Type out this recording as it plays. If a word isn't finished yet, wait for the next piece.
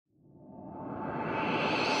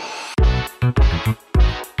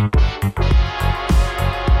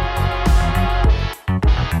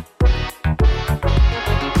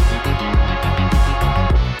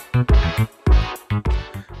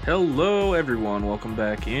Hello, everyone. Welcome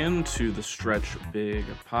back into the Stretch Big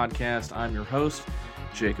podcast. I'm your host,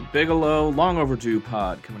 Jacob Bigelow. Long overdue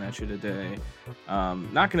pod coming at you today.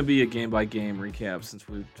 Not going to be a game-by-game recap since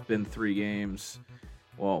we've been 3 games.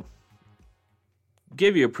 Well,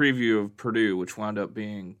 gave you a preview of Purdue, which wound up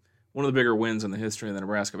being one of the bigger wins in the history of the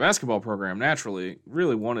Nebraska basketball program. Naturally,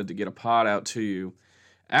 really wanted to get a pod out to you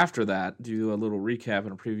after that, do a little recap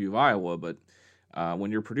and a preview of Iowa, but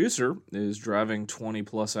when your producer is driving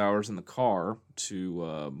 20-plus hours in the car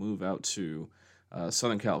to move out to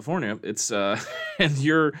Southern California, it's and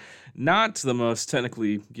you're not the most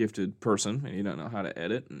technically gifted person, and you don't know how to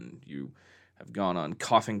edit, and you have gone on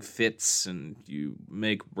coughing fits, and you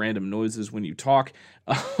make random noises when you talk,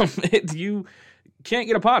 you can't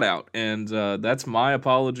get a pod out, and that's my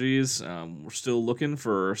apologies. We're still looking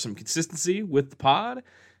for some consistency with the pod.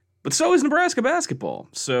 But so is Nebraska basketball.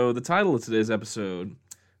 So the title of today's episode,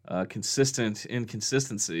 Consistent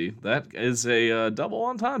Inconsistency, that is a double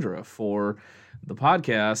entendre for the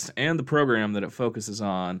podcast and the program that it focuses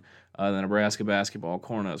on, the Nebraska basketball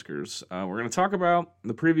Cornhuskers. We're going to talk about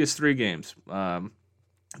the previous 3 games,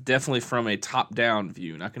 definitely from a top-down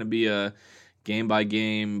view. Not going to be a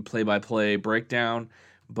game-by-game, play-by-play breakdown.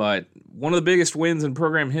 But one of the biggest wins in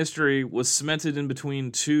program history was cemented in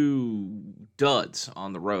between 2 duds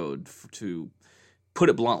on the road, to put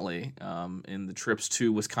it bluntly, in the trips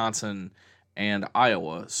to Wisconsin and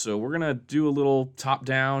Iowa. So we're going to do a little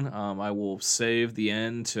top-down. I will save the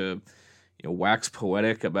end to wax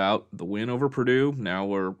poetic about the win over Purdue. Now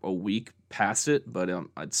we're a week past it, but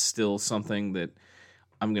it's still something that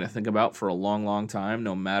I'm going to think about for a long, long time,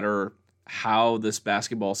 no matter how this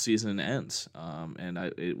basketball season ends.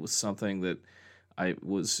 It was something that I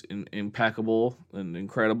was impeccable and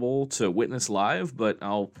incredible to witness live, but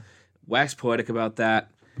I'll wax poetic about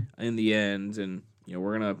that in the end. And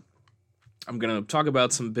I'm gonna talk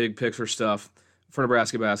about some big picture stuff for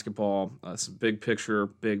Nebraska basketball, some big picture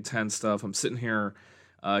Big Ten stuff. I'm sitting here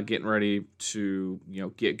getting ready to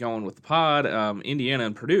get going with the pod. Indiana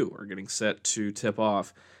and Purdue are getting set to tip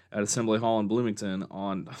off at Assembly Hall in Bloomington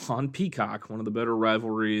on Peacock, one of the better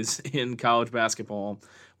rivalries in college basketball,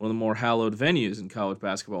 one of the more hallowed venues in college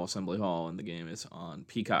basketball, Assembly Hall, and the game is on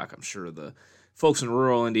Peacock. I'm sure the folks in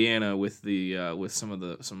rural Indiana with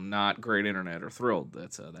some not great internet are thrilled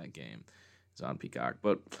that that game is on Peacock.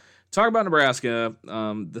 But talk about Nebraska,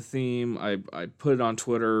 the theme, I put it on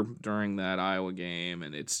Twitter during that Iowa game,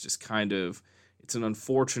 and it's just it's an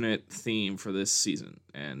unfortunate theme for this season.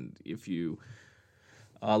 And if you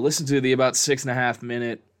listen to the about 6.5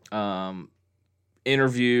 minute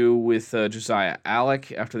interview with Josiah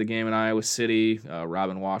Alec after the game in Iowa City.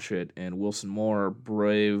 Robin Washut and Wilson Moore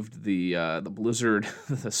braved the blizzard,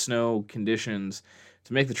 the snow conditions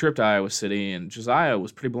to make the trip to Iowa City, and Josiah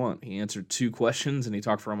was pretty blunt. He answered 2 questions, and he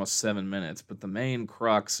talked for almost 7 minutes. But the main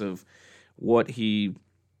crux of what he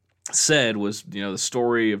said was, the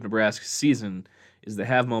story of Nebraska's season is they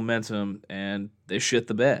have momentum and they shit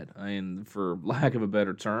the bed. I mean, for lack of a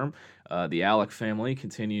better term, the Alec family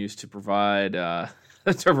continues to provide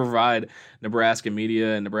Nebraska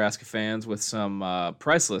media and Nebraska fans with some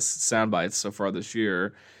priceless sound bites so far this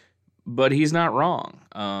year. But he's not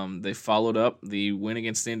wrong. They followed up the win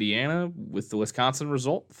against Indiana with the Wisconsin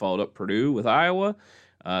result, followed up Purdue with Iowa.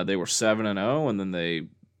 They were 7-0, and then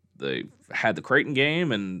they had the Creighton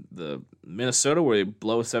game and the Minnesota where they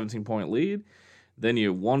blow a 17-point lead. Then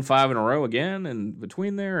you won 5 in a row again, and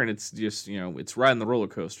between there, and it's just, it's riding the roller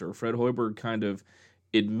coaster. Fred Hoiberg kind of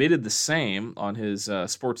admitted the same on his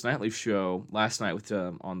Sports Nightly show last night with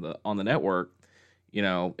on the network,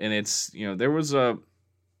 and it's, there was the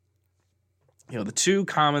 2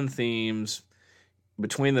 common themes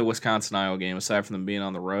between the Wisconsin-Iowa game, aside from them being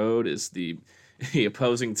on the road, is the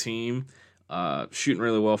opposing team shooting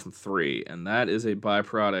really well from 3, and that is a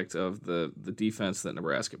byproduct of the defense that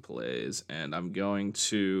Nebraska plays. And I'm going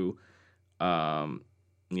to,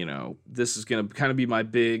 this is going to kind of be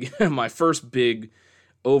my first big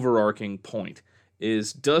overarching point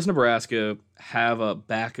is, does Nebraska have a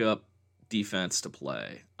backup defense to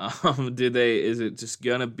play? Is it just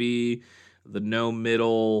going to be the no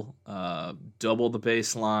middle, double the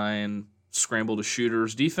baseline, scramble to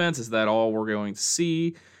shooters defense? Is that all we're going to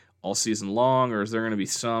see all season long, or is there going to be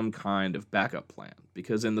some kind of backup plan?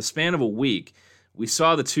 Because in the span of a week, we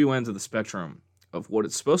saw the 2 ends of the spectrum of what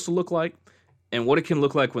it's supposed to look like and what it can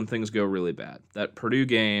look like when things go really bad. That Purdue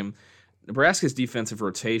game, Nebraska's defensive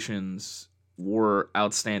rotations were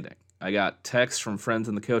outstanding. I got texts from friends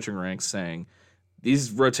in the coaching ranks saying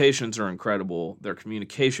these rotations are incredible. Their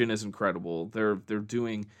communication is incredible. They're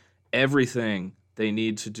doing everything they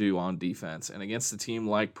need to do on defense. And against a team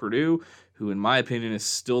like Purdue, who in my opinion is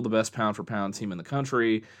still the best pound-for-pound team in the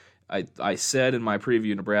country, I said in my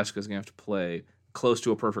preview Nebraska's going to have to play close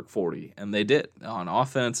to a perfect 40, and they did on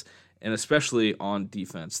offense and especially on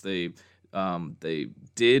defense. They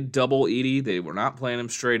did double Edey. They were not playing him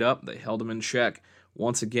straight up. They held him in check.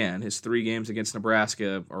 Once again, his 3 games against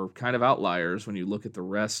Nebraska are kind of outliers when you look at the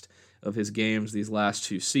rest of his games these last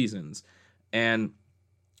 2 seasons.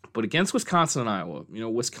 But against Wisconsin and Iowa,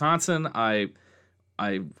 Wisconsin,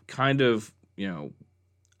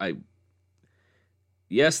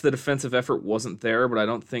 yes, the defensive effort wasn't there, but I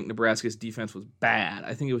don't think Nebraska's defense was bad.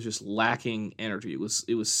 I think it was just lacking energy. It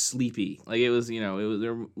was sleepy. Like it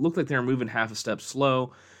looked like they were moving half a step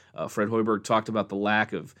slow. Fred Hoiberg talked about the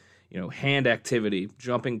lack of hand activity,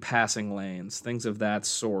 jumping passing lanes, things of that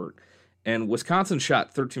sort. And Wisconsin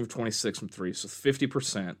shot 13 of 26 from 3, so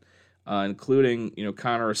 50%, including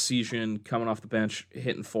Connor Essegian coming off the bench,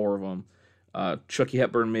 hitting 4 of them. Chucky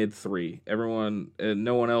Hepburn made 3. Everyone,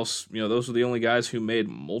 no one else, those were the only guys who made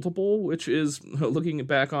multiple, which is, looking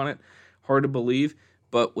back on it, hard to believe.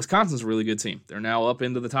 But Wisconsin's a really good team. They're now up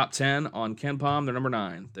into the top 10 on KenPom. They're number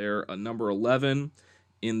 9. They're a number 11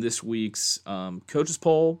 in this week's coaches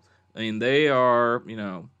poll. I mean, they are,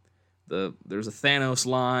 there's a Thanos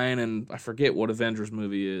line, and I forget what Avengers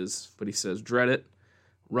movie is, but he says, dread it,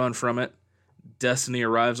 run from it, destiny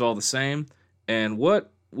arrives all the same. And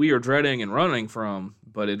what we are dreading and running from,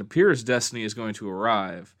 but it appears destiny is going to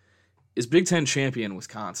arrive, is Big Ten champion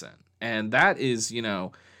Wisconsin. And that is,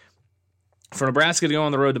 for Nebraska to go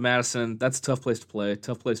on the road to Madison, that's a tough place to play,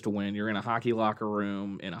 tough place to win. You're in a hockey locker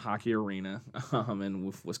room, in a hockey arena, and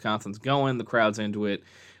with Wisconsin's going, the crowd's into it.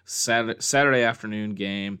 Saturday afternoon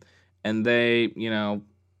game, and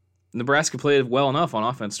Nebraska played well enough on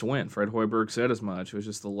offense to win. Fred Hoiberg said as much. It was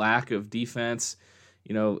just the lack of defense.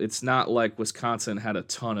 It's not like Wisconsin had a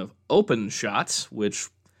ton of open shots, which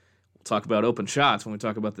we'll talk about open shots when we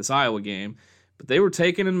talk about this Iowa game, but they were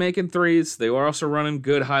taking and making threes. They were also running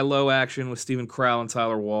good high-low action with Stephen Crowell and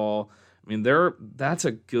Tyler Wall. I mean, that's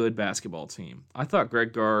a good basketball team. I thought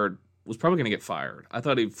Greg Gard was probably going to get fired. I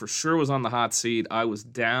thought he for sure was on the hot seat. I was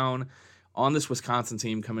down on this Wisconsin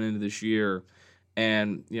team coming into this year.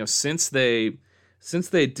 And, since they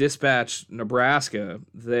dispatched Nebraska,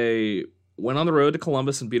 they went on the road to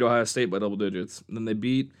Columbus and beat Ohio State by double digits. And then they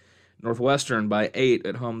beat Northwestern by 8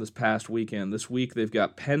 at home this past weekend. This week they've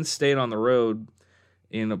got Penn State on the road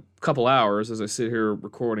in a couple hours. As I sit here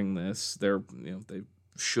recording this, they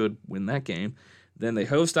should win that game. Then they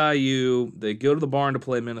host IU, they go to the Barn to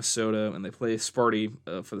play Minnesota, and they play Sparty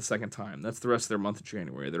for the second time. That's the rest of their month of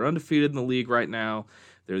January. They're undefeated in the league right now.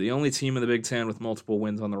 They're the only team in the Big Ten with multiple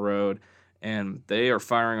wins on the road, and they are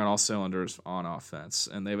firing on all cylinders on offense.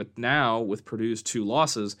 And now, with Purdue's 2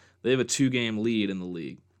 losses, they have a 2-game lead in the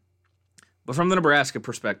league. But from the Nebraska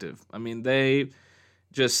perspective, I mean, the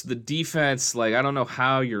defense, I don't know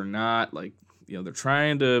how you're not, they're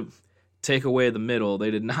trying to take away the middle.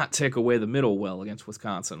 They did not take away the middle well against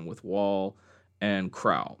Wisconsin with Wall and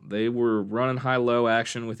Crowell. They were running high-low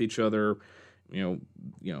action with each other.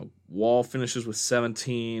 Wall finishes with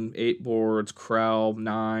 17, 8 boards, Crowell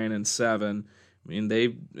 9 and 7. I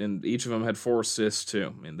mean, each of them had 4 assists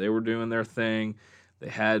too. I mean, they were doing their thing. They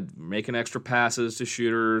had making extra passes to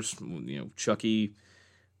shooters. Chucky,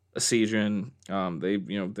 Essegian.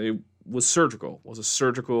 They was a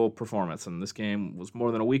surgical performance, and this game was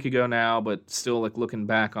more than a week ago now, but still, looking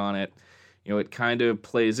back on it, it kind of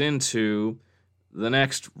plays into the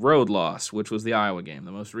next road loss, which was the Iowa game,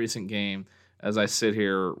 the most recent game as I sit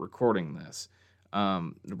here recording this.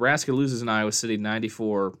 Nebraska loses in Iowa City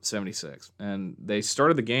 94-76, and they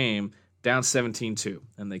started the game down 17-2,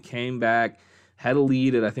 and they came back, had a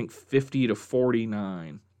lead at I think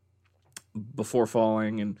 50-49 before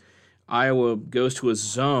falling, and Iowa goes to a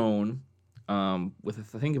zone with,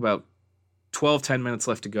 I think, about 10 minutes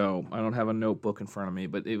left to go. I don't have a notebook in front of me,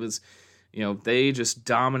 but it was, they just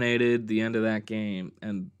dominated the end of that game,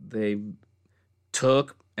 and they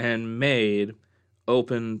took and made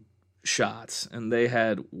open shots, and they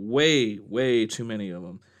had way, way too many of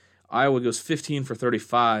them. Iowa goes 15 for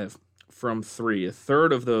 35 from 3. A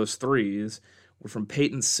third of those threes were from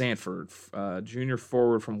Peyton Sanford, junior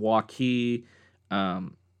forward from Waukee.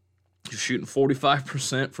 He's shooting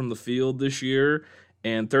 45% from the field this year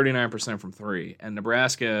and 39% from 3. And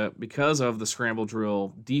Nebraska, because of the scramble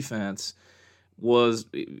drill defense,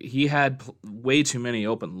 he had way too many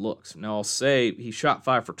open looks. Now, I'll say he shot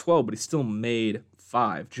 5 for 12, but he still made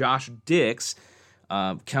 5. Josh Dix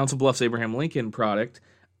Council Bluffs Abraham Lincoln product.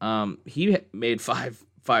 He made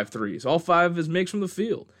five threes. All 5 of his makes from the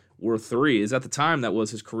field were threes. At the time, that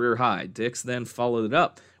was his career high. Dix then followed it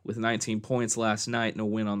up with 19 points last night and a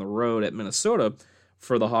win on the road at Minnesota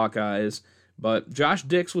for the Hawkeyes. But Josh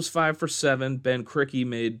Dix was 5 for 7. Ben Krikke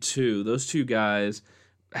made 2. Those 2 guys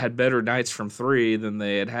had better nights from 3 than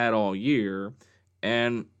they had all year,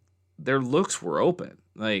 and their looks were open.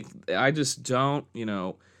 Like, I just don't,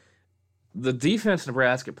 the defense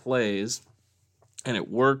Nebraska plays, and it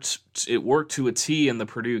worked to a T in the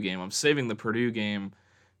Purdue game. I'm saving the Purdue game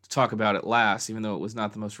to talk about it last, even though it was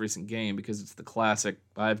not the most recent game, because it's the classic,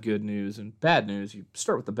 I have good news and bad news. You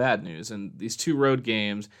start with the bad news, and these 2 road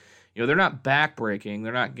games, they're not back-breaking.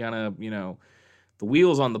 They're not gonna, the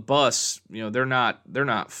wheels on the bus, they're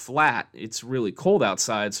not flat. It's really cold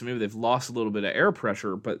outside, so maybe they've lost a little bit of air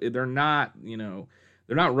pressure, but they're not, they're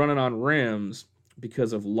not running on rims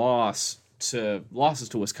because of losses to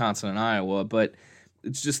Wisconsin and Iowa. But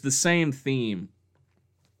it's just the same theme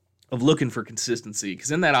of looking for consistency.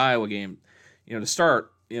 Because in that Iowa game, to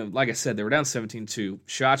start, like I said, they were down 17-2.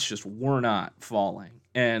 Shots just were not falling,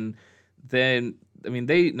 and then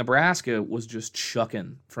Nebraska was just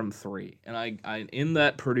chucking from 3. And I in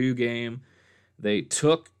that Purdue game, they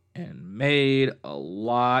took and made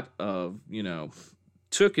a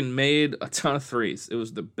ton of threes. It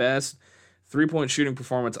was the best 3-point shooting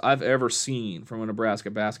performance I've ever seen from a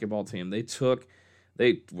Nebraska basketball team. They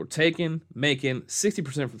were making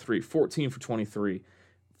 60% from 3, 14 for 23,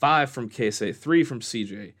 5 from Casey, 3 from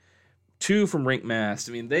CJ, 2 from Rink Mast.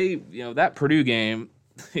 That Purdue game,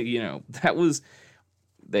 they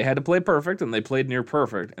had to play perfect, and they played near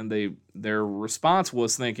perfect, and their response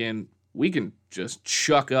was thinking, we can just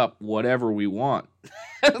chuck up whatever we want.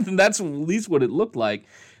 And that's at least what it looked like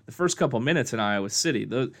the first couple minutes in Iowa City.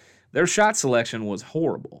 Their shot selection was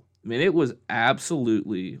horrible. It was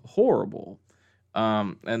absolutely horrible.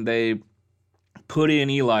 And they put in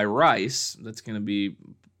Eli Rice. That's going to be,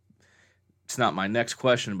 it's not my next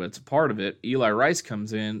question, but it's a part of it. Eli Rice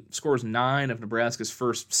comes in, scores 9 of Nebraska's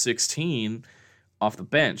first 16 off the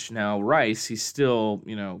bench. Now, Rice, he's still,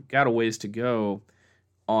 got a ways to go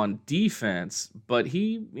on defense, but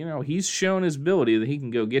he's shown his ability that he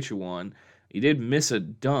can go get you one. He did miss a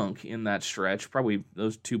dunk in that stretch. Probably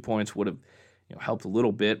those 2 points would have helped a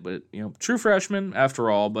little bit, but true freshman after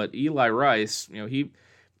all. But Eli Rice,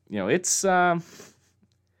 it's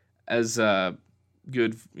as a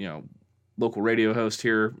good local radio host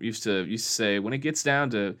here used to say, when it gets down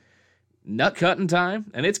to nut cutting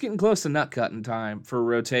time, and it's getting close to nut cutting time for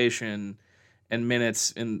rotation and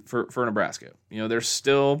minutes for Nebraska. There's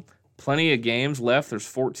still plenty of games left. There's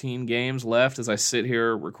 14 games left as I sit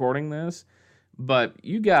here recording this, but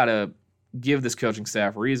you gotta give this coaching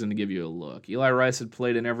staff reason to give you a look. Eli Rice had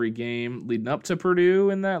played in every game leading up to Purdue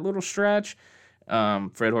in that little stretch.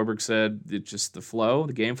 Fred Hoiberg said it's just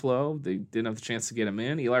the game flow. They didn't have the chance to get him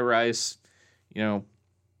in. Eli Rice,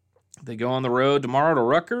 they go on the road tomorrow to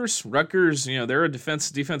Rutgers. Rutgers, they're a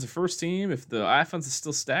defensive first team. If the offense is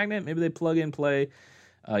still stagnant, maybe they plug in play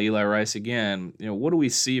Eli Rice again. What do we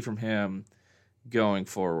see from him going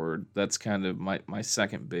forward? That's kind of my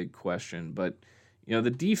second big question. But, the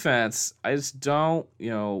defense, I just don't,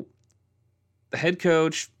 the head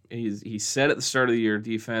coach, he said at the start of the year,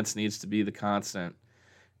 defense needs to be the constant.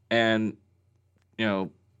 And,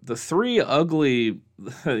 the 3 ugly,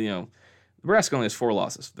 Nebraska only has 4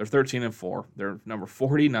 losses. They're 13-4. They're number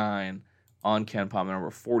 49 on Ken Palm. They're number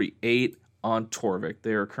 48 on Torvik.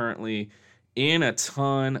 They are currently in a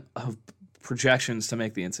ton of projections to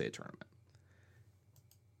make the NCAA tournament.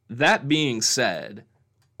 That being said,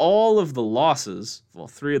 all of the losses,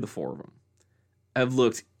 3 of the 4 of them, have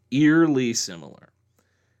looked eerily similar.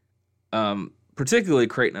 Particularly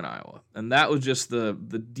Creighton and Iowa. And that was just the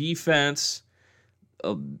defense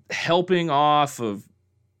helping off of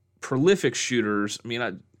prolific shooters.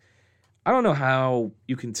 I don't know how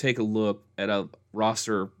you can take a look at a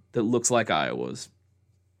roster that looks like Iowa's.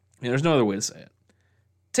 There's no other way to say it.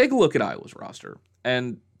 Take a look at Iowa's roster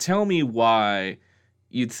and tell me why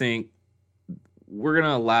you'd think we're going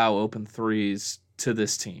to allow open threes to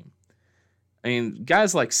this team.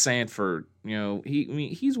 Guys like Sanford,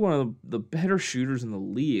 he's one of the better shooters in the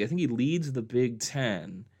league. I think he leads the Big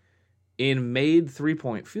Ten in made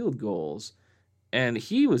 3-point field goals. And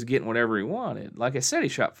he was getting whatever he wanted. Like I said, he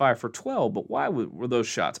shot 5 for 12, but why were those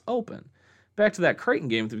shots open? Back to that Creighton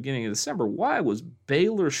game at the beginning of December, why was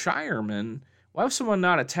Baylor Shireman, why was someone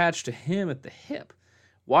not attached to him at the hip?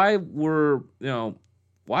 Why was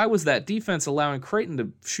that defense allowing Creighton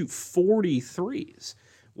to shoot 43s?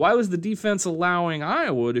 Why was the defense allowing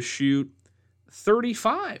Iowa to shoot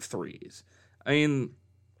 35 threes? I mean,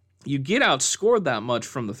 you get outscored that much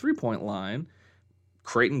from the 3-point line.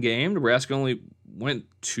 Creighton game, Nebraska only went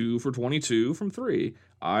 2 for 22 from 3.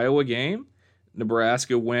 Iowa game,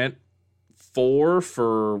 Nebraska went 4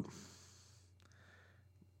 for...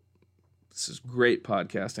 This is great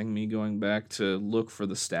podcasting, me going back to look for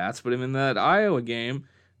the stats. But in that Iowa game,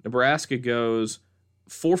 Nebraska goes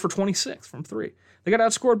 4 for 26 from 3. They got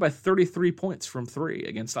outscored by 33 points from 3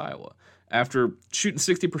 against Iowa after shooting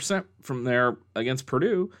 60% from there against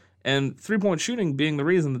Purdue, and 3-point shooting being the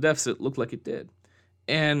reason the deficit looked like it did.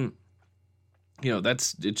 And,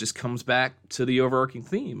 it just comes back to the overarching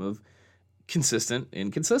theme of consistent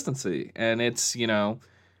inconsistency. And it's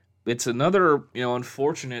another,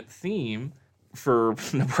 unfortunate theme for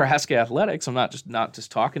Nebraska athletics. I'm not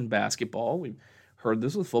just talking basketball. We've heard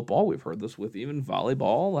this with football. We've heard this with even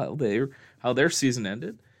volleyball, how their season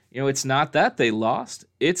ended. It's not that they lost,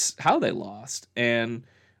 it's how they lost. And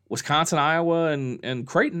Wisconsin, Iowa, and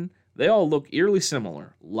Creighton, they all look eerily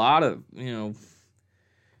similar. A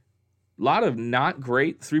lot of not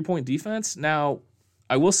great 3-point defense. Now,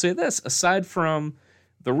 I will say this, aside from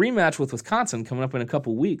the rematch with Wisconsin coming up in a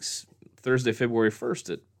couple weeks, Thursday, February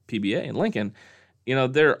 1st at PBA in Lincoln,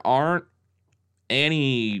 there aren't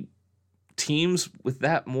any teams with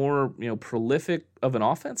that more, prolific of an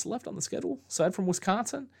offense left on the schedule aside from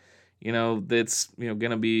Wisconsin. That's, going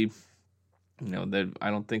to be, that I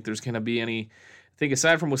don't think there's going to be any. I think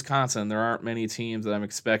aside from Wisconsin, there aren't many teams that I'm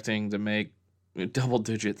expecting to make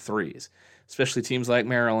double-digit threes, especially teams like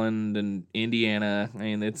Maryland and Indiana.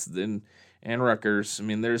 And Rutgers.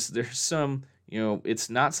 There's some, it's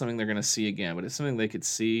not something they're going to see again, but it's something they could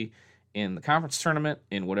see in the conference tournament,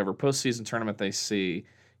 in whatever postseason tournament they see.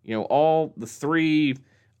 All the three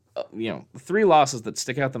losses that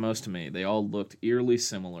stick out the most to me, they all looked eerily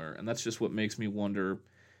similar, and that's just what makes me wonder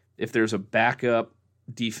if there's a backup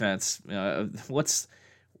defense.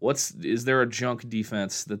 Is there a junk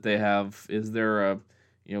defense that they have? Is there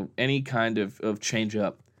any kind of change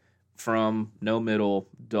up from no middle,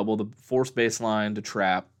 double the force baseline to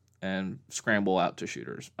trap, and scramble out to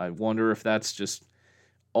shooters? I wonder if that's just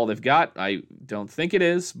all they've got. I don't think it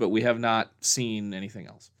is, but we have not seen anything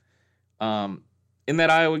else. In that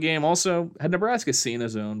Iowa game also, had Nebraska seen a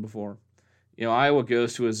zone before? Iowa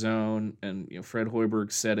goes to a zone, and Fred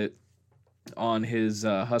Hoiberg said it on his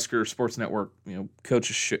Husker Sports Network,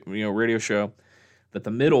 coach's radio show, that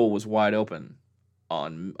the middle was wide open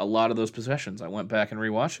on a lot of those possessions. I went back and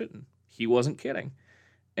rewatched it, and he wasn't kidding.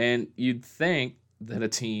 And you'd think that a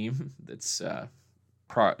team that's one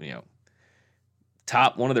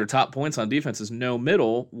of their top points on defense is no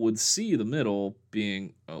middle would see the middle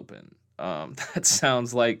being open. That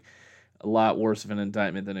sounds like a lot worse of an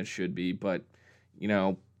indictment than it should be, but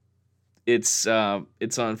it's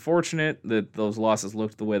unfortunate that those losses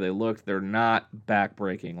looked the way they looked. They're not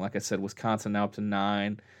backbreaking. Like I said, Wisconsin now up to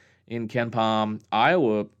 9 in KenPom.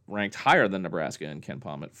 Iowa ranked higher than Nebraska in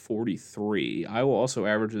KenPom at 43. Iowa also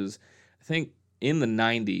averages, I think, in the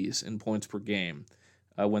 90s in points per game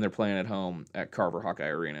when they're playing at home at Carver Hawkeye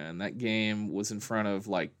Arena. And that game was in front of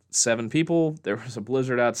 7 people. There was a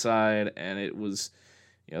blizzard outside, and it was,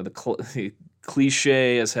 the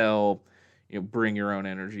cliche as hell, bring your own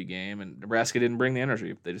energy game. And Nebraska didn't bring the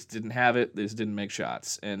energy. They just didn't have it. They just didn't make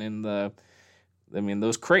shots. And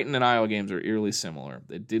those Creighton and Iowa games are eerily similar.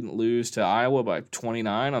 They didn't lose to Iowa by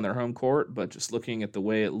 29 on their home court, but just looking at the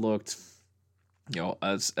way it looked,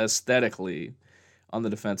 as aesthetically on the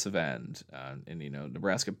defensive end.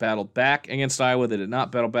 Nebraska battled back against Iowa. They did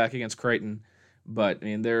not battle back against Creighton. But,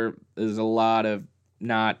 there is a lot of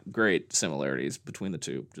not great similarities between the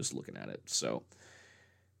two, just looking at it. So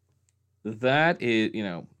that is,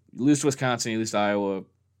 you lose to Wisconsin, you lose to Iowa.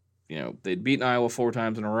 They'd beaten Iowa 4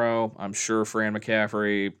 times in a row. I'm sure Fran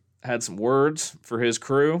McCaffrey had some words for his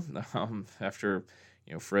crew after,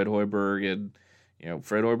 Fred Hoiberg had,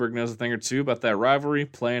 Fred Hoiberg knows a thing or two about that rivalry,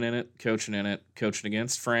 playing in it, coaching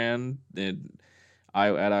against Fran at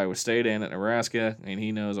Iowa State and at Nebraska, and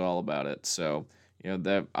he knows all about it. So,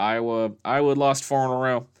 that Iowa lost 4 in a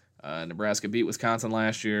row. Nebraska beat Wisconsin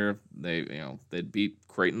last year. They'd beat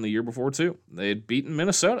Creighton the year before too. They'd beaten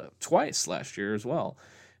Minnesota twice last year as well.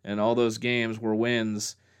 And all those games were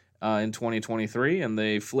wins in 2023, and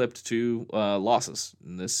they flipped to losses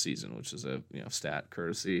in this season, which is a stat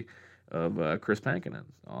courtesy of Chris Pankinen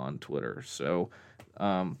on Twitter. So,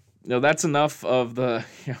 that's enough of the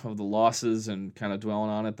of the losses and kind of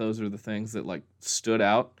dwelling on it. Those are the things that stood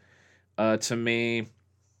out to me.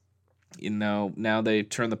 Now they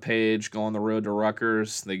turn the page, go on the road to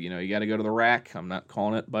Rutgers. You got to go to the rack. I'm not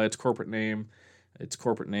calling it by its corporate name. Its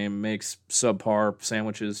corporate name makes subpar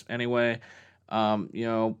sandwiches anyway.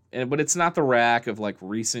 But it's not the rack of like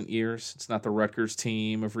recent years. It's not the Rutgers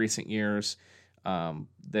team of recent years.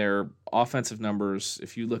 Their offensive numbers,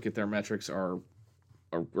 if you look at their metrics, are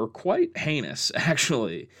quite heinous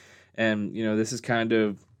actually. And this is kind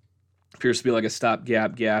of appears to be like a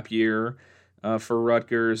stopgap gap year for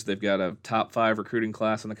Rutgers. They've got a top 5 recruiting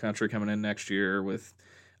class in the country coming in next year with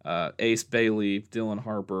Ace Bailey, Dylan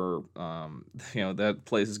Harper. That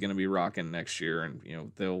place is going to be rocking next year,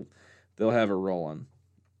 and they'll have it rolling.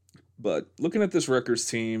 But looking at this Rutgers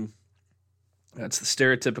team, that's the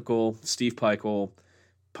stereotypical Steve Peichel,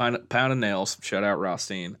 pound of nails. Shout out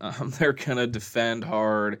Rothstein. They're gonna defend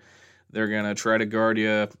hard. They're gonna try to guard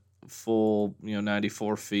you full,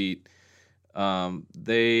 94 feet.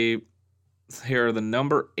 They are the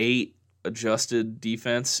number 8 adjusted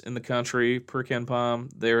defense in the country per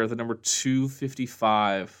KenPom. They're the number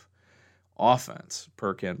 255 offense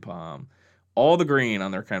per KenPom. All the green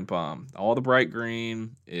on their KenPom, all the bright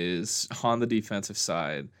green is on the defensive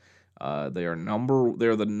side. They're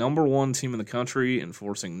the number 1 team in the country in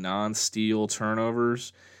forcing non-steal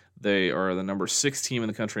turnovers. They are the number 6 team in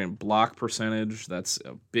the country in block percentage. That's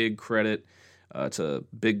a big credit to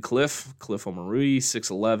Big Cliff Omarui,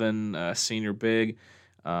 6'11", senior big.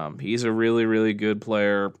 He's a really, really good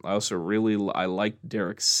player. I like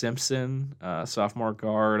Derek Simpson, sophomore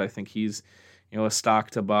guard. I think he's a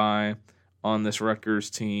stock to buy on this Rutgers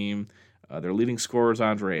team. Their leading scorer is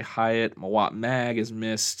Andre Hyatt. Mawat Mag has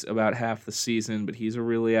missed about half the season, but he's a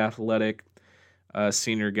really athletic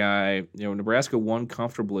senior guy. Nebraska won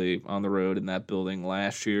comfortably on the road in that building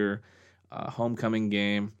last year. Homecoming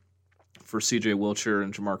game for C.J. Wilcher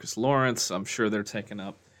and Jamarcus Lawrence. I'm sure they're taking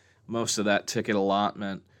up most of that ticket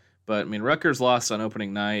allotment. But, Rutgers lost on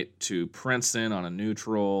opening night to Princeton on a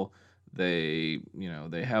neutral. They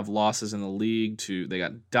have losses in the league. They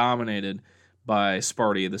got dominated by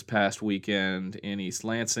Sparty this past weekend in East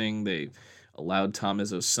Lansing. They allowed Tom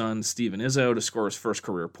Izzo's son, Steven Izzo, to score his first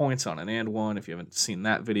career points on an and one. If you haven't seen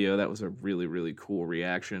that video, that was a really, really cool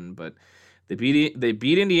reaction. But they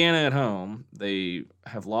beat Indiana at home. They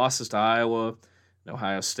have losses to Iowa and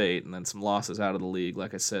Ohio State, and then some losses out of the league,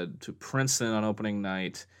 like I said, to Princeton on opening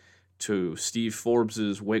night, to Steve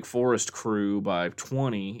Forbes's Wake Forest crew by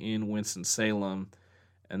 20 in Winston-Salem.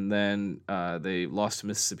 And then they lost to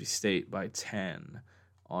Mississippi State by 10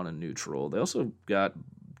 on a neutral. They also got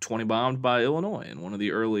 20 bombed by Illinois in one of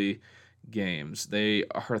the early games. They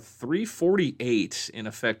are 348 in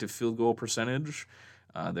effective field goal percentage.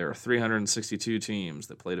 There are 362 teams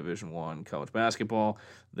that play Division I college basketball.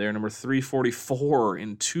 They're number 344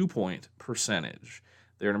 in two-point percentage.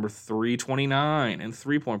 They're number 329 in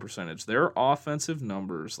three-point percentage. Their offensive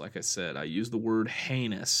numbers, like I said, I use the word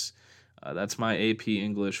heinous. That's my AP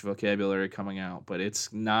English vocabulary coming out, but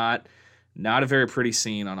it's not a very pretty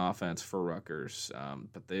scene on offense for Rutgers.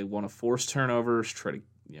 But they want to force turnovers, try to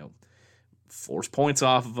force points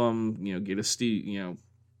off of them.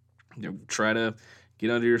 Try to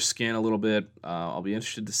get under your skin a little bit. I'll be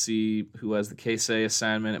interested to see who has the K-Say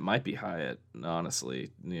assignment. It might be Hyatt,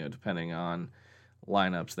 honestly. Depending on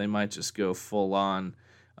lineups, they might just go full on.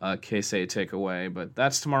 K-Say takeaway, but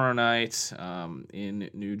that's tomorrow night in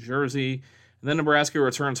New Jersey. And then Nebraska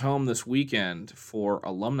returns home this weekend for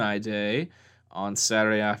Alumni Day on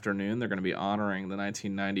Saturday afternoon. They're going to be honoring the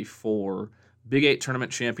 1994 Big 8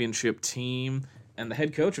 Tournament Championship team, and the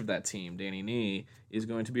head coach of that team, Danny Nee, is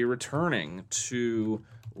going to be returning to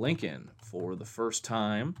Lincoln for the first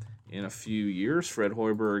time in a few years. Fred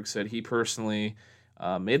Hoiberg said he personally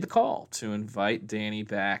made the call to invite Danny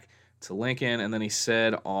back to Lincoln, and then he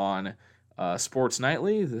said on Sports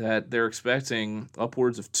Nightly that they're expecting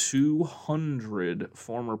upwards of 200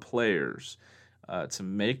 former players to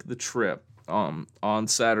make the trip on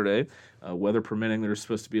Saturday. Weather permitting, there's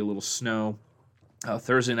supposed to be a little snow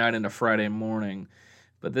Thursday night into Friday morning.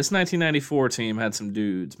 But this 1994 team had some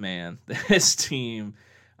dudes, man. This team,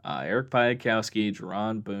 Eric Piatkowski,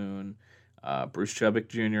 Jerron Boone, Bruce Chubbuck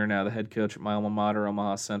Jr., now the head coach at my alma mater,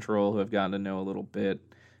 Omaha Central, who I've gotten to know a little bit.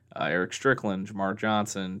 Eric Strickland, Jamar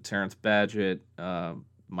Johnson, Terrence Badgett,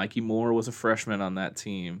 Mikey Moore was a freshman on that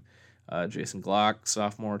team. Jason Glock,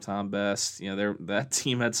 sophomore, Tom Best. That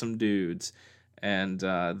team had some dudes, and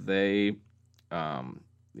it'll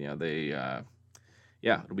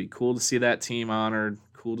be cool to see that team honored.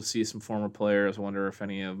 Cool to see some former players. I wonder if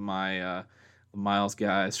any of my Miles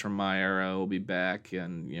guys from my era will be back,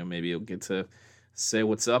 and maybe you'll get to say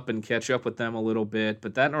what's up and catch up with them a little bit.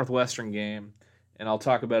 But that Northwestern game, and I'll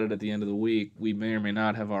talk about it at the end of the week, we may or may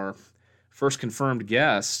not have our first confirmed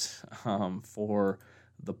guest for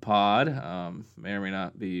the pod. May or may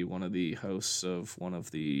not be one of the hosts of one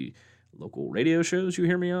of the local radio shows you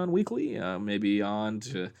hear me on weekly, maybe on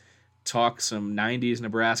to talk some 90s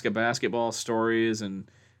Nebraska basketball stories and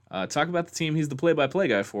talk about the team he's the play-by-play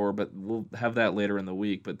guy for, but we'll have that later in the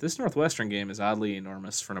week. But this Northwestern game is oddly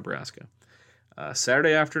enormous for Nebraska.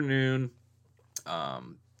 Saturday afternoon,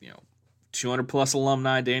 200-plus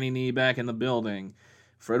alumni, Danny Nee back in the building.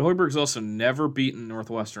 Fred Hoiberg's also never beaten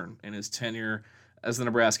Northwestern in his tenure as the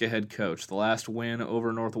Nebraska head coach. The last win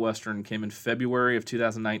over Northwestern came in February of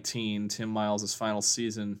 2019, Tim Miles' final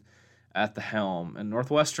season at the helm. And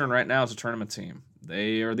Northwestern right now is a tournament team.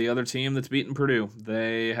 They are the other team that's beaten Purdue.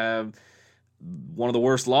 They have one of the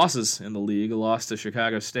worst losses in the league, a loss to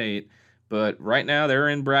Chicago State. But right now they're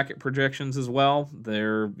in bracket projections as well.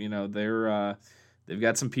 They've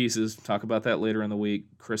got some pieces. Talk about that later in the week.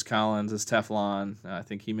 Chris Collins is Teflon. I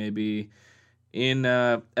think he may be in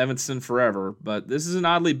Evanston forever. But this is an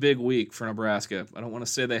oddly big week for Nebraska. I don't want to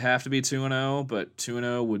say they have to be 2-0, but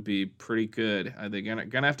 2-0 would be pretty good. They're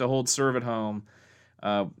gonna have to hold serve at home,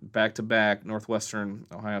 back-to-back, Northwestern,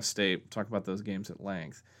 Ohio State. Talk about those games at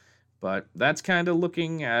length. But that's kind of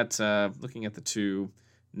looking at the two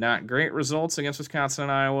not great results against Wisconsin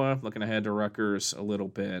and Iowa. Looking ahead to Rutgers a little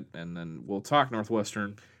bit, and then we'll talk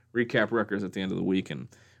Northwestern, recap Rutgers at the end of the week, and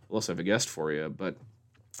we'll also have a guest for you. But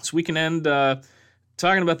so we can end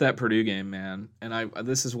talking about that Purdue game, man. And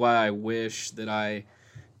this is why I wish that I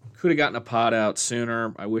could have gotten a pod out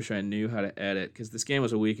sooner. I wish I knew how to edit, because this game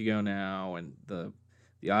was a week ago now, and the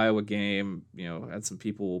Iowa game, had some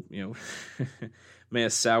people, may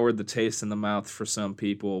have soured the taste in the mouth for some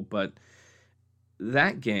people, but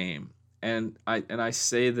that game, and I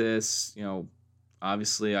say this,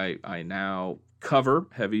 obviously I now cover,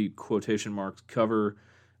 heavy quotation marks, cover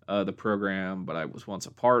the program, but I was once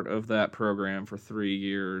a part of that program for 3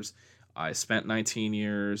 years. I spent 19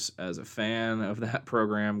 years as a fan of that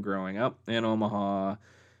program growing up in Omaha,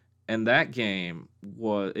 and that game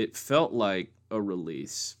it felt like a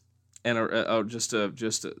release and just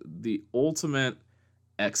the ultimate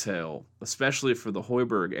exhale, especially for the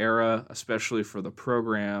Hoiberg era, especially for the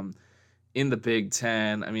program in the Big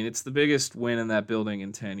Ten. I mean, it's the biggest win in that building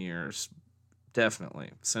in 10 years,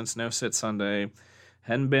 definitely. Since No Sit Sunday,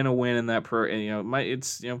 hadn't been a win in that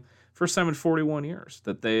it's first time in 41 years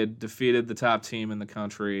that they had defeated the top team in the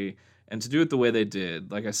country, and to do it the way they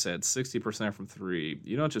did, like I said, 60% from three.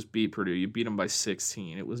 You don't just beat Purdue, you beat them by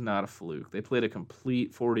 16. It was not a fluke. They played a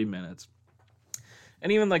complete 40 minutes.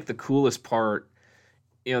 And even like the coolest part,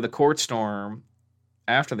 the court storm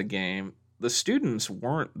after the game, the students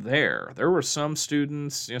weren't there. There were some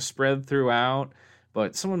students, spread throughout,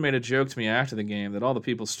 but someone made a joke to me after the game that all the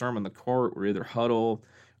people storming the court were either Huddle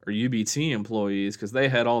or UBT employees, because they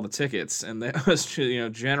had all the tickets, and that was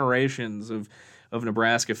generations of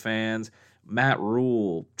Nebraska fans. Matt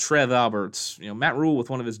Rule, Trev Alberts, Matt Rule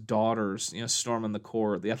with one of his daughters, storming the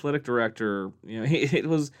court. The athletic director, it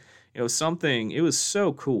was something. It was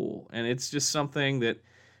so cool, and it's just something that.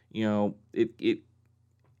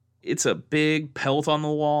 It's a big pelt on the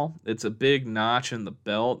wall. It's a big notch in the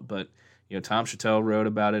belt, but Tom Chattel wrote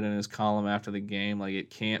about it in his column after the game. Like, it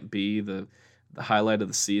can't be the highlight of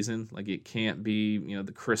the season. Like, it can't be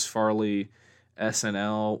the Chris Farley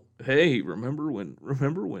SNL. Hey, remember when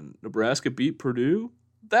Nebraska beat Purdue?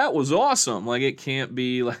 That was awesome. Like, it can't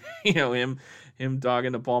be like him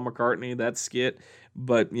talking to Paul McCartney, that skit.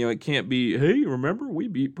 But, it can't be, hey, remember we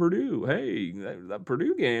beat Purdue. Hey, that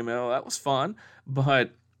Purdue game, that was fun.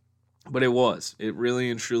 But it was. It really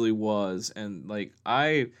and truly was. And, like,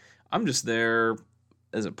 I'm just there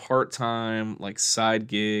as a part-time, like, side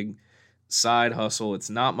gig, side hustle. It's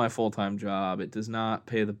not my full-time job. It does not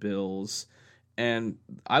pay the bills. And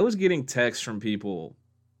I was getting texts from people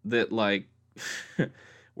that, like,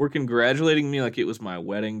 were congratulating me like it was my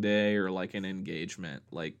wedding day or, like, an engagement.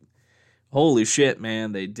 Like, holy shit,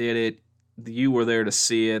 man, they did it. You were there to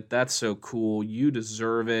see it. That's so cool. You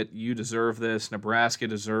deserve it. You deserve this. Nebraska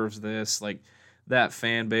deserves this. Like, that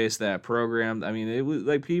fan base, that program. I mean, it was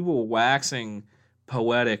like people waxing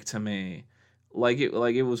poetic to me. Like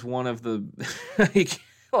it was one of the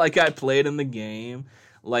like I played in the game.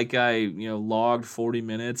 Like I, logged 40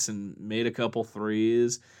 minutes and made a couple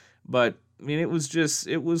threes. But I mean, it was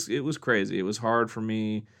crazy. It was hard for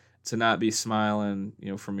me to not be smiling,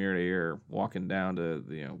 from ear to ear, walking down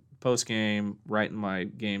to post game, writing my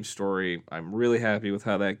game story. I'm really happy with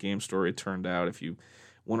how that game story turned out. If you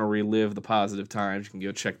want to relive the positive times, you can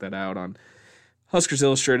go check that out on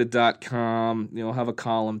HuskersIllustrated.com. I'll have a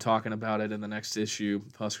column talking about it in the next issue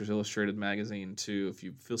of Huskers Illustrated magazine too. If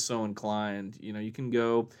you feel so inclined, you can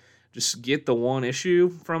go just get the one issue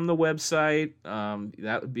from the website.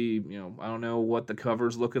 That would be, I don't know what the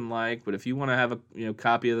cover's looking like, but if you want to have a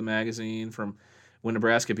copy of the magazine from when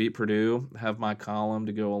Nebraska beat Purdue, have my column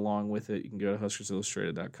to go along with it. You can go to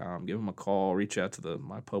HuskersIllustrated.com, give him a call, reach out to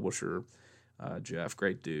my publisher, Jeff,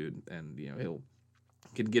 great dude, and he'll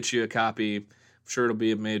can get you a copy. I'm sure it'll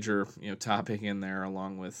be a major topic in there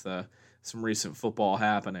along with some recent football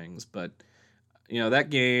happenings. But that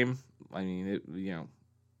game, I mean,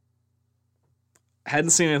 hadn't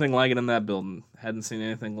seen anything like it in that building. Hadn't seen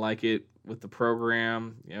anything like it with the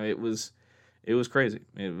program. It was crazy.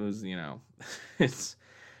 It was it's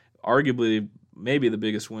arguably maybe the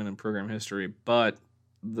biggest win in program history, but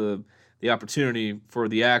the opportunity for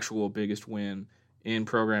the actual biggest win in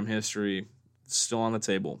program history is still on the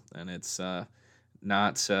table, and it's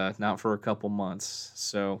not for a couple months.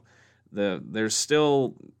 So there's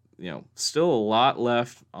still a lot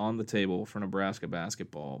left on the table for Nebraska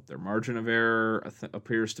basketball. Their margin of error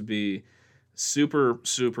appears to be super,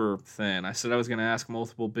 super thin. I said I was going to ask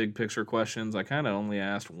multiple big picture questions. I kind of only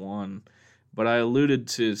asked one, but I alluded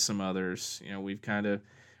to some others. We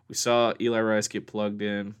saw Eli Rice get plugged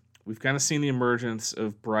in. We've kind of seen the emergence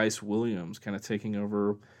of Bryce Williams kind of taking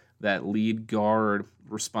over that lead guard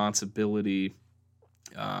responsibility.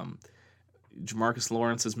 Jamarcus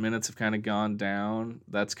Lawrence's minutes have kind of gone down.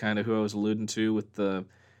 That's kind of who I was alluding to with the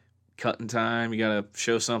cutting time. You got to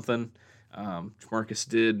show something. Jamarcus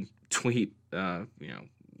did tweet, Fred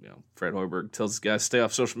Hoiberg tells his guys stay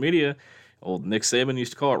off social media. Old Nick Saban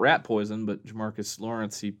used to call it rat poison, but Jamarcus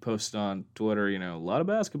Lawrence, he posted on Twitter, a lot of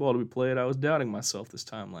basketball to be played. I was doubting myself this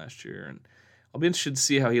time last year, and I'll be interested to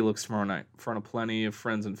see how he looks tomorrow night in front of plenty of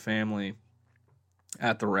friends and family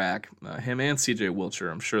at the rack. Him and CJ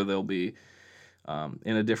Wilcher, I'm sure they'll be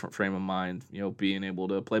in a different frame of mind, being able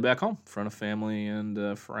to play back home in front of family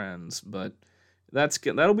and friends. But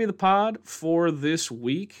that'll be the pod for this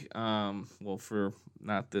week. For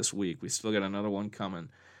not this week. We still got another one coming.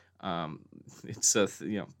 It's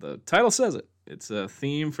the title says it. It's a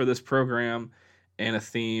theme for this program and a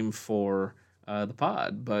theme for the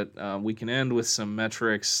pod. But we can end with some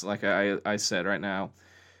metrics, like I said right now.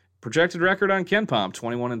 Projected record on KenPom,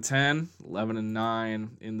 21-10, 11-9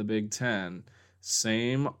 in the Big Ten.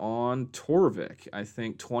 Same on Torvik. I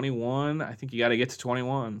think 21. I think you got to get to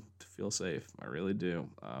 21 to feel safe. I really do.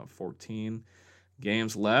 14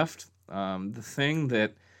 games left. The thing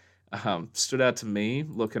that stood out to me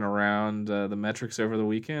looking around the metrics over the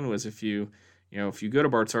weekend was if you go to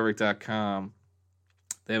bartorvik.com,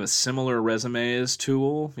 they have a similar resumes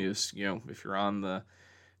tool. If you're on the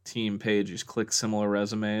team page, you just click similar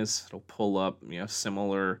resumes. It'll pull up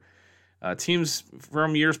similar teams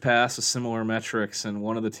from years past with similar metrics, and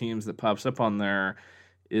one of the teams that pops up on there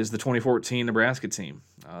is the 2014 Nebraska team.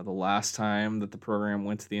 The last time that the program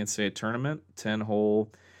went to the NCAA tournament, 10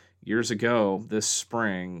 whole years ago this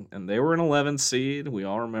spring, and they were an 11 seed. We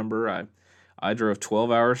all remember I drove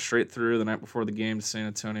 12 hours straight through the night before the game to San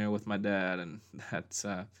Antonio with my dad, and that's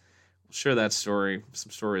we'll share that story,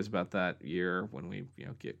 some stories about that year when we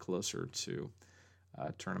get closer to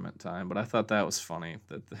tournament time. But I thought that was funny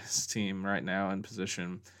that this team right now in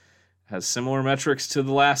position has similar metrics to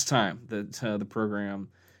the last time that the program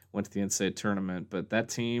went to the NCAA tournament. But that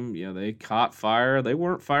team, they caught fire. They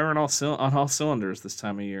weren't firing on all cylinders this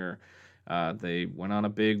time of year. They went on a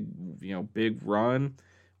big run.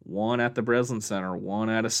 One at the Breslin Center, one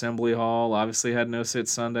at Assembly Hall. Obviously had no sit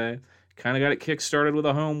Sunday. Kind of got it kick-started with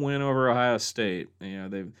a home win over Ohio State.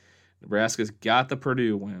 Nebraska's got the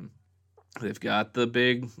Purdue win. They've got the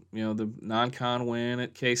big, the non-con win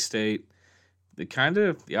at K-State.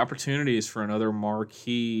 The opportunities for another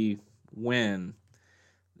marquee win,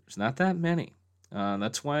 there's not that many.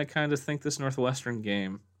 That's why I kind of think this Northwestern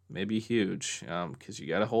game may be huge, because you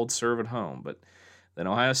got to hold serve at home. But then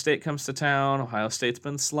Ohio State comes to town. Ohio State's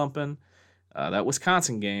been slumping. That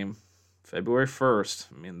Wisconsin game, February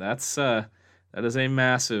 1st, I mean, that is a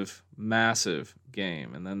massive, massive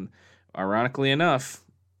game. And then, ironically enough,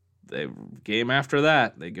 the game after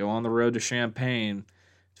that, they go on the road to Champaign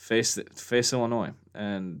to face Illinois,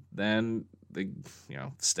 and then they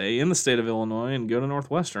stay in the state of Illinois and go to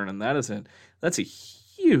Northwestern, and that's a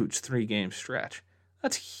huge 3-game stretch.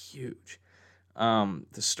 That's huge. To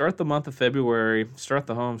start the month of February, start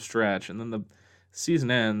the home stretch, and then the season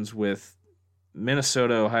ends with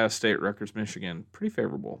Minnesota, Ohio State, Rutgers, Michigan. Pretty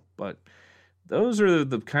favorable, but those are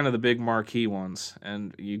the kind of the big marquee ones,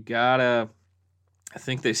 and you gotta. I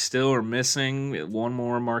think they still are missing one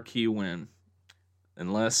more marquee win,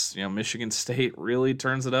 unless Michigan State really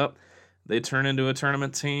turns it up. They turn into a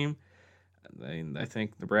tournament team. I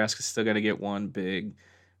think Nebraska's still got to get one big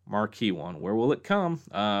marquee one. Where will it come?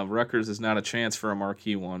 Rutgers is not a chance for a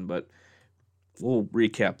marquee one, but we'll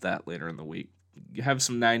recap that later in the week. Have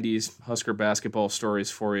some 90s Husker basketball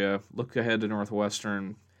stories for you. Look ahead to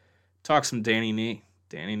Northwestern. Talk some Danny Nee.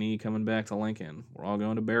 Danny Nee coming back to Lincoln. We're all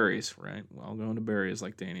going to Barry's, right? We're all going to Barry's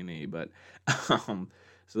like Danny Nee. But so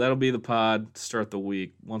that'll be the pod to start the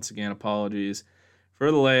week. Once again, apologies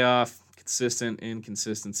for the layoff. Consistent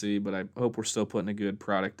inconsistency, but I hope we're still putting a good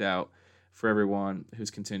product out for everyone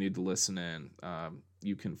who's continued to listen in.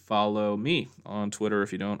 You can follow me on Twitter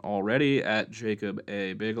if you don't already at Jacob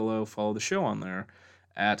A. Bigelow. Follow the show on there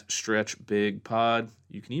at StretchBigPod.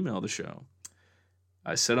 You can email the show.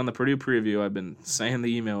 I said on the Purdue preview I've been saying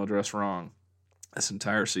the email address wrong this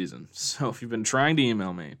entire season. So if you've been trying to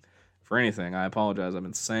email me for anything, I apologize. I've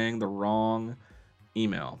been saying the wrong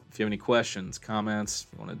email. If you have any questions, comments,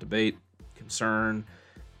 you want to debate, concern,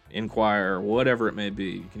 inquire, whatever it may be,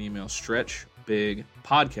 you can email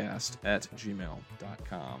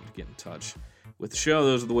stretchbigpodcast@gmail.com to get in touch with the show.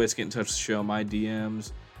 Those are the ways to get in touch with the show. My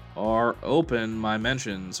DMs are open. My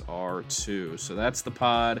mentions are too. So that's the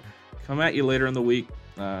pod. Come at you later in the week.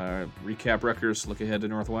 Recap Rutgers, look ahead to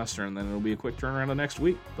Northwestern, and then it'll be a quick turnaround of next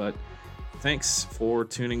week. But thanks for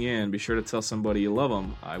tuning in. Be sure to tell somebody you love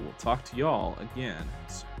them. I will talk to y'all again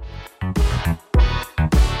soon.